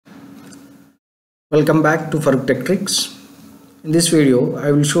Welcome back to Farooq Tech Tricks. In this video,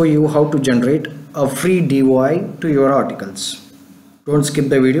 I will show you how to generate a free DOI to your articles. Don't skip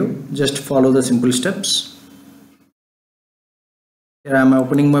the video, just follow the simple steps. Here I am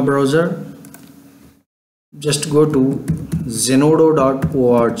opening my browser. Just go to zenodoorg.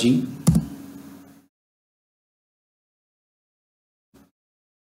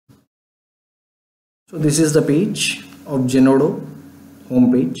 So this is the page of Zenodoorg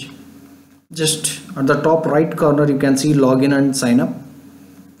homepage. Just at the top right corner you can see login and sign up.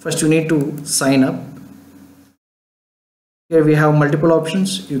 First you need to sign up. Here we have multiple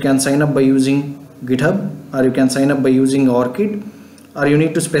options. You can sign up by using GitHub, or you can sign up by using Orchid, or you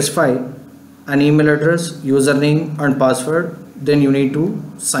need to specify an email address, username and password, then you need to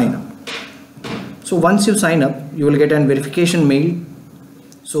sign up. So once you sign up, you will get a verification mail.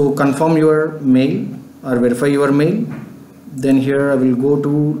 So confirm your mail or verify your mail. Then here I will go to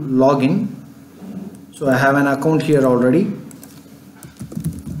login. So I have an account here already.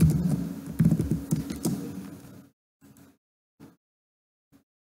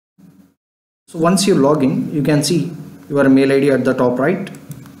 So once you log in, you can see your mail ID at the top right,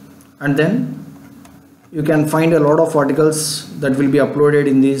 and then you can find a lot of articles that will be uploaded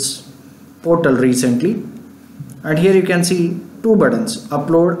in this portal recently. And here you can see two buttons,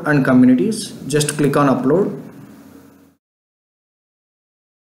 upload and communities. Just click on upload.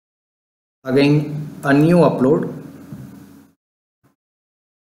 Again a new upload.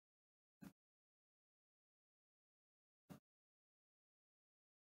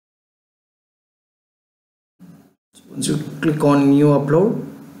 So once you click on new upload,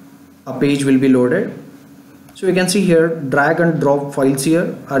 a page will be loaded. So you can see here drag and drop files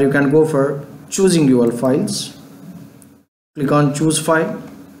here, or you can go for choosing your files. Click on choose file.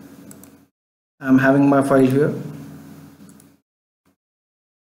 I am having my file here,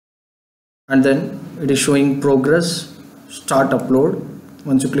 and then it is showing progress, start upload.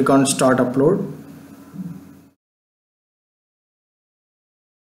 Once you click on start upload,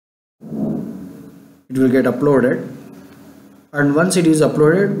 it will get uploaded, and once it is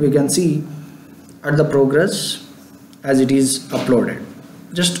uploaded we can see at the progress as it is uploaded.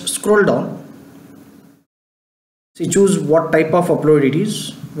 Just scroll down, see, choose what type of upload it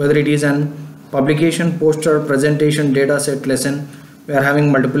is, whether it is an publication, poster, presentation, dataset, lesson. We are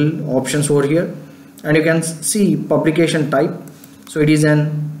having multiple options over here, and you can see publication type. So it is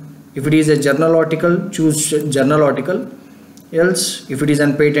if it is a journal article, choose journal article, else if it is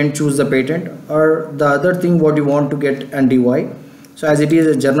an patent, choose the patent, or the other thing what you want to get an DOI. So as it is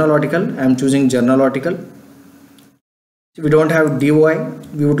a journal article, I am choosing journal article. If we don't have DOI,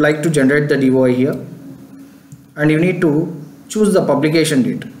 we would like to generate the DOI here, and you need to choose the publication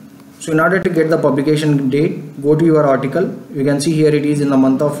date. So in order to get the publication date, go to your article. You can see here it is in the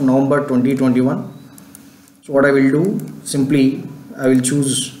month of November 2021. So what I will do, simply I will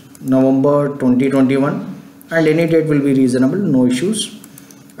choose November 2021, and any date will be reasonable, no issues.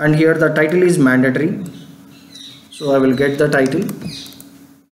 And here the title is mandatory, so I will get the title.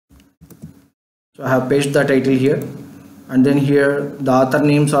 So I have pasted the title here, and then here the author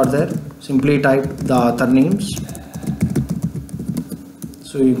names are there. Simply type the author names.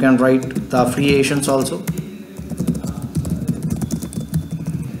 So you can write the affiliations also,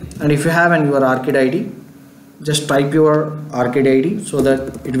 and if you have your Orchid ID, just type your Orchid ID so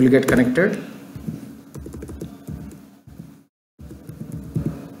that it will get connected.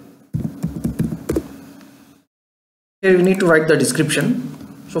 Here we need to write the description.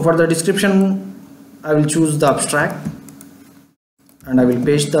 So for the description, I will choose the abstract, and I will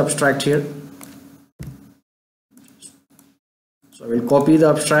paste the abstract here. So I will copy the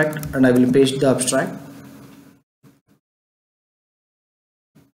abstract and I will paste the abstract.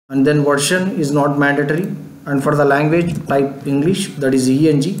 And then version is not mandatory, and for the language type English, that is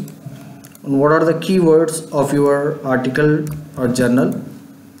ENG. And what are the keywords of your article or journal?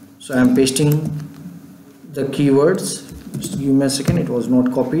 So I am pasting the keywords. Just give me a second, it was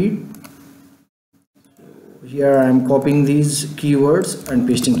not copied. Here I am copying these keywords and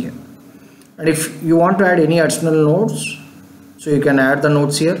pasting here. And if you want to add any additional notes, so you can add the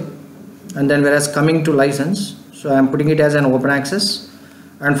notes here. And then whereas coming to license, so I am putting it as an open access,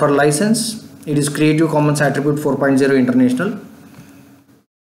 and for license it is Creative Commons Attribute 4.0 International.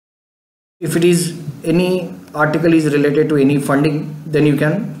 If it is any article is related to any funding, then you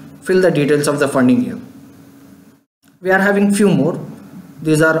can fill the details of the funding here. We are having few more.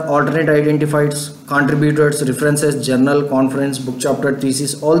 These are alternate identifiers, contributors, references, journal, conference, book chapter,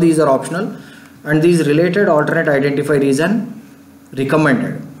 thesis. All these are optional, and these related alternate identifier is an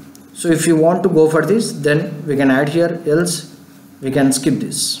recommended. So if you want to go for this, then we can add here, else we can skip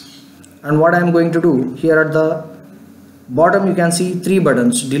this. And what I am going to do here at the bottom, you can see three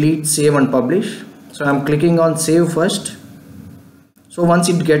buttons: delete, save and publish. So I am clicking on save first. So once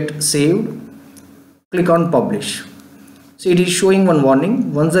it gets saved, click on publish. So it is showing one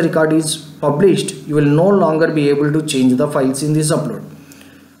warning: once the record is published, you will no longer be able to change the files in this upload.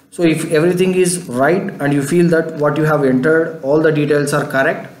 So if everything is right and you feel that what you have entered, all the details are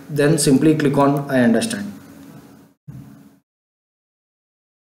correct, then simply click on I understand.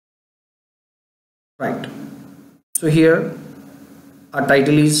 Right. So here our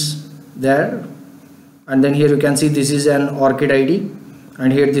title is there, and then here you can see this is an ORCID ID,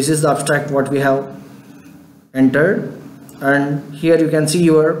 and here this is the abstract what we have entered, and here you can see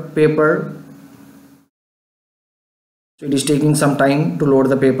your paper. So it is taking some time to load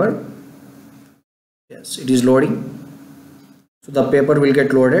the paper. Yes, it is loading. So the paper will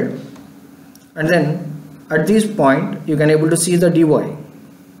get loaded, and then at this point you can able to see the DOI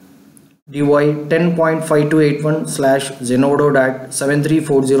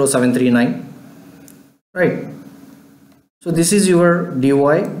 10.5281/Zenodoorg@7340739. right. So this is your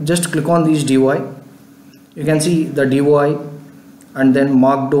DOI. Just click on this DOI. You can see the DOI, and then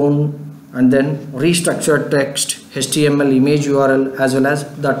markdown, and then restructured text, HTML, image URL, as well as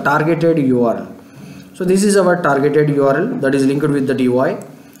the targeted URL. So this is our targeted URL that is linked with the DOI.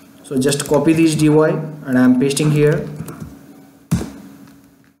 So just copy this DOI and I am pasting here.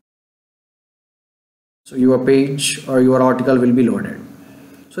 So your page or your article will be loaded.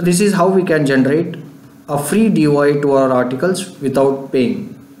 So this is how we can generate a free DOI to our articles without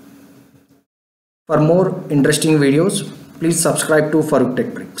paying. For more interesting videos, please subscribe to Farooq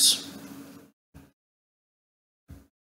Tech Bricks.